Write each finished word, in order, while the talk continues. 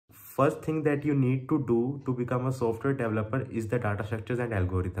first thing that you need to do to become a software developer is the data structures and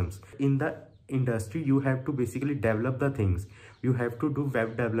algorithms. In the industry, you have to basically develop the things. You have to do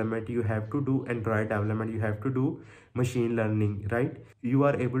web development, you have to do Android development, you have to do machine learning, right? You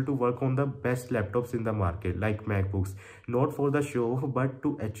are able to work on the best laptops in the market like MacBooks, not for the show but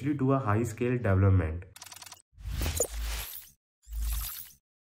to actually do a high scale development.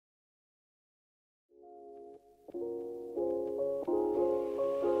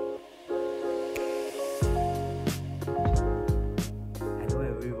 Hello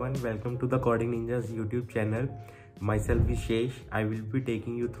everyone, welcome to the Coding Ninjas YouTube channel. Myself is Shesh. I will be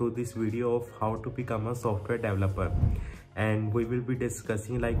taking you through this video of how to become a software developer, and we will be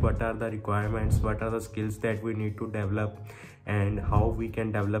discussing like what are the requirements, what are the skills that we need to develop, and how we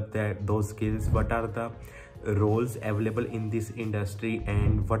can develop those skills, what are the roles available in this industry,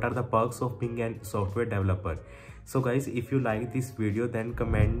 and what are the perks of being a software developer. So guys, if you like this video, then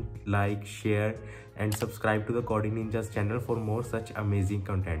comment, like, share and subscribe to the Coding Ninjas channel for more such amazing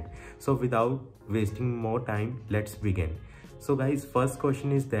content. So without wasting more time, let's begin. So guys, first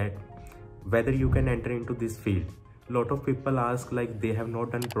question is that whether you can enter into this field. Lot of people ask like they have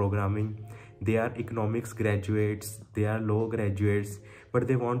not done programming, they are economics graduates, they are law graduates, but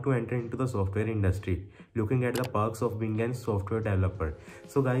they want to enter into the software industry, looking at the perks of being a software developer.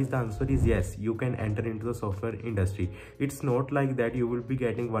 So guys, the answer is yes, you can enter into the software industry. It's not like that you will be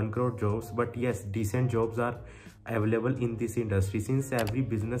getting 1 crore jobs, but yes, decent jobs are available in this industry. Since every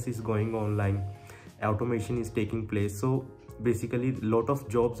business is going online, automation is taking place, so basically lot of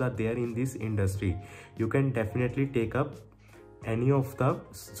jobs are there in this industry. You can definitely take up any of the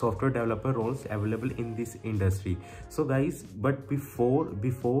software developer roles available in this industry. So guys, but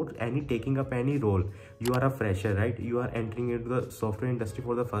before any taking up any role, you are a fresher, right? You are entering into the software industry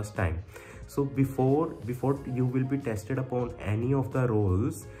for the first time. So before you will be tested upon any of the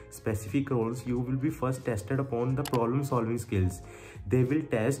roles, specific roles, you will be first tested upon the problem solving skills. They will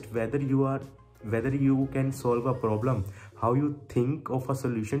test whether you can solve a problem, how you think of a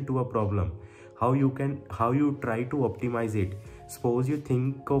solution to a problem, how you try to optimize it. Suppose you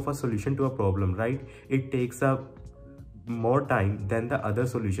think of a solution to a problem, right? It takes up more time than the other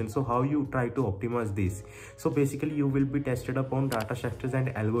solution, so how you try to optimize this. So basically you will be tested upon data structures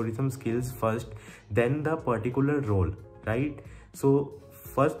and algorithm skills first, then the particular role, right? So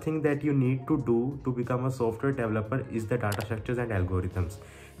first thing that you need to do to become a software developer is the data structures and algorithms.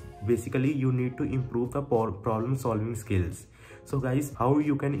 Basically you need to improve the problem solving skills. So guys, how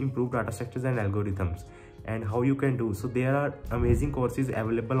you can improve data structures and algorithms and how you can do so, there are amazing courses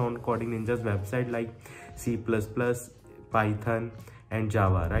available on Coding Ninjas website like C++, Python and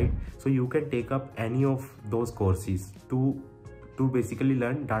Java, right? So you can take up any of those courses to basically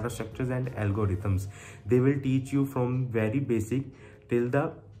learn data structures and algorithms. They will teach you from very basic till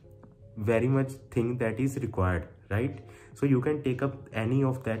the very much thing that is required, right? So you can take up any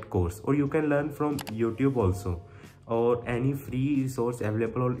of that course, or you can learn from YouTube also, or any free resource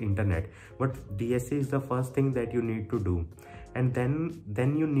available on internet. But DSA is the first thing that you need to do. And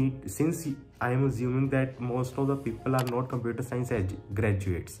then you need, since I am assuming that most of the people are not computer science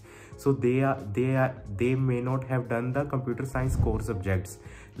graduates, so they may not have done the computer science core subjects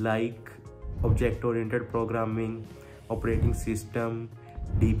like object oriented programming, operating system,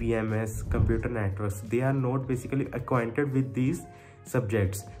 DBMS, computer networks. They are not basically acquainted with these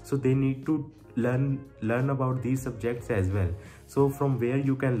subjects, so they need to learn about these subjects as well. So from where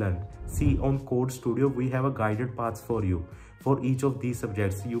you can learn, see on Code Studio we have a guided paths for you for each of these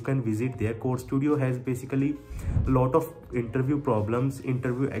subjects. You can visit there. Code Studio has basically a lot of interview problems,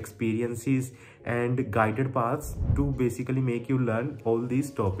 interview experiences and guided paths to basically make you learn all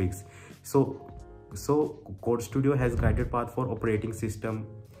these topics. So Code Studio has guided path for operating system,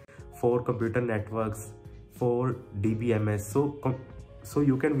 for computer networks, for DBMS. So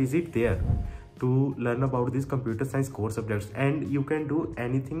you can visit there to learn about these computer science core subjects, and you can do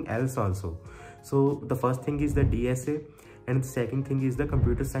anything else also. So the first thing is the DSA, and the second thing is the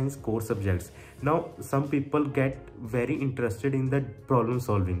computer science core subjects. Now some people get very interested in the problem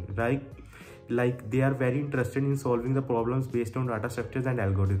solving, right? Like they are very interested in solving the problems based on data structures and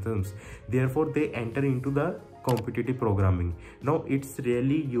algorithms. Therefore they enter into the competitive programming. Now it's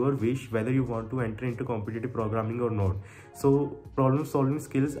really your wish whether you want to enter into competitive programming or not. So problem solving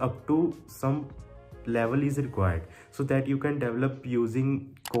skills up to some level is required, so that you can develop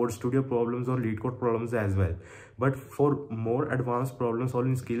using Code Studio problems or lead code problems as well. But for more advanced problem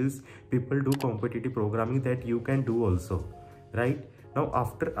solving skills, people do competitive programming that you can do also, right? Now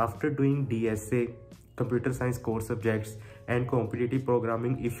after doing DSA, computer science core subjects and competitive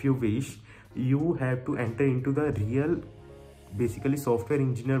programming, if you wish, you have to enter into the real basically software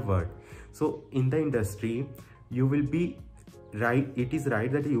engineer world. So in the industry, you will be right, it is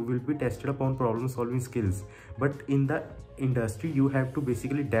right that you will be tested upon problem solving skills, but in the industry you have to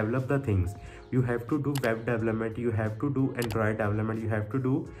basically develop the things. You have to do web development, you have to do Android development, you have to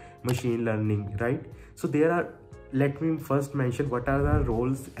do machine learning, right? So there are, let me first mention what are the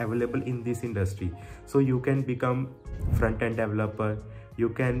roles available in this industry. So you can become front-end developer, you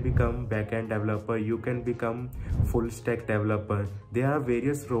can become back-end developer, you can become full stack developer. There are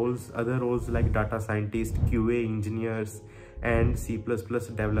various roles, other roles like data scientist, QA engineers, and C++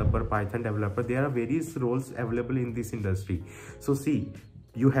 developer, Python developer. There are various roles available in this industry. So see,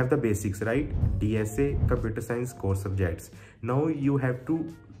 you have the basics, right? DSA, computer science core subjects. Now you have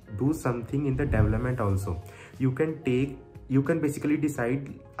to do something in the development also. You can basically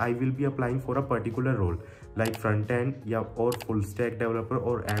decide, I will be applying for a particular role like front end, yeah, or full stack developer,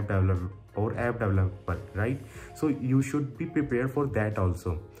 or app developer, right? So you should be prepared for that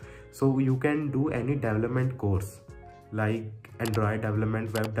also. So you can do any development course like Android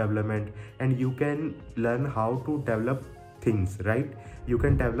development, web development, and you can learn how to develop things, right? You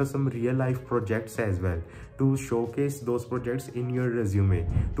can develop some real life projects as well to showcase those projects in your resume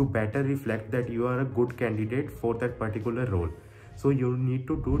to better reflect that you are a good candidate for that particular role. So you need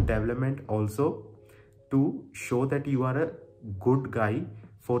to do development also to show that you are a good guy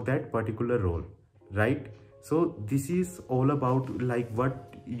for that particular role, right? So this is all about like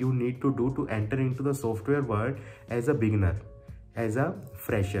what you need to do to enter into the software world as a beginner, as a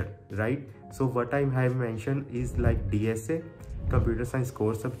fresher, right? So what I have mentioned is like DSA, computer science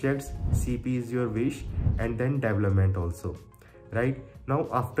core subjects, CP is your wish, and then development also, right? Now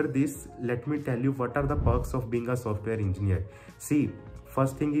after this, let me tell you what are the perks of being a software engineer. See,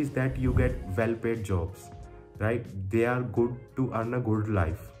 first thing is that you get well paid jobs, right? They are good to earn a good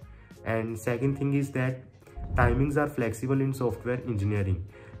life. And second thing is that timings are flexible in software engineering.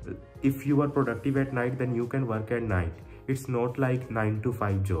 If you are productive at night, then you can work at night. It's not like 9 to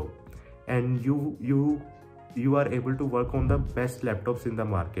 5 job. And you are able to work on the best laptops in the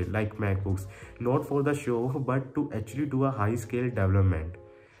market like MacBooks, not for the show but to actually do a high scale development.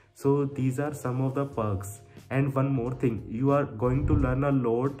 So these are some of the perks. And one more thing, you are going to learn a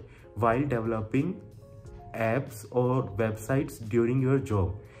lot while developing apps or websites during your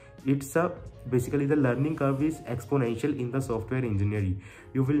job. It's a basically the learning curve is exponential in the software engineering.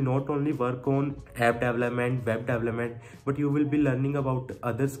 You will not only work on app development, web development, but you will be learning about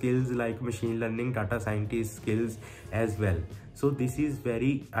other skills like machine learning, data scientist skills as well. So this is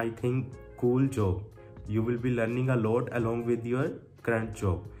very, I think, cool job. You will be learning a lot along with your current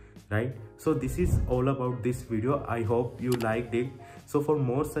job, right? So this is all about this video. I hope you liked it. So for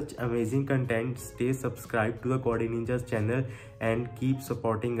more such amazing content, stay subscribed to the Coding Ninjas channel and keep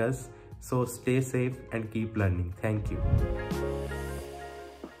supporting us. So stay safe and keep learning. Thank you.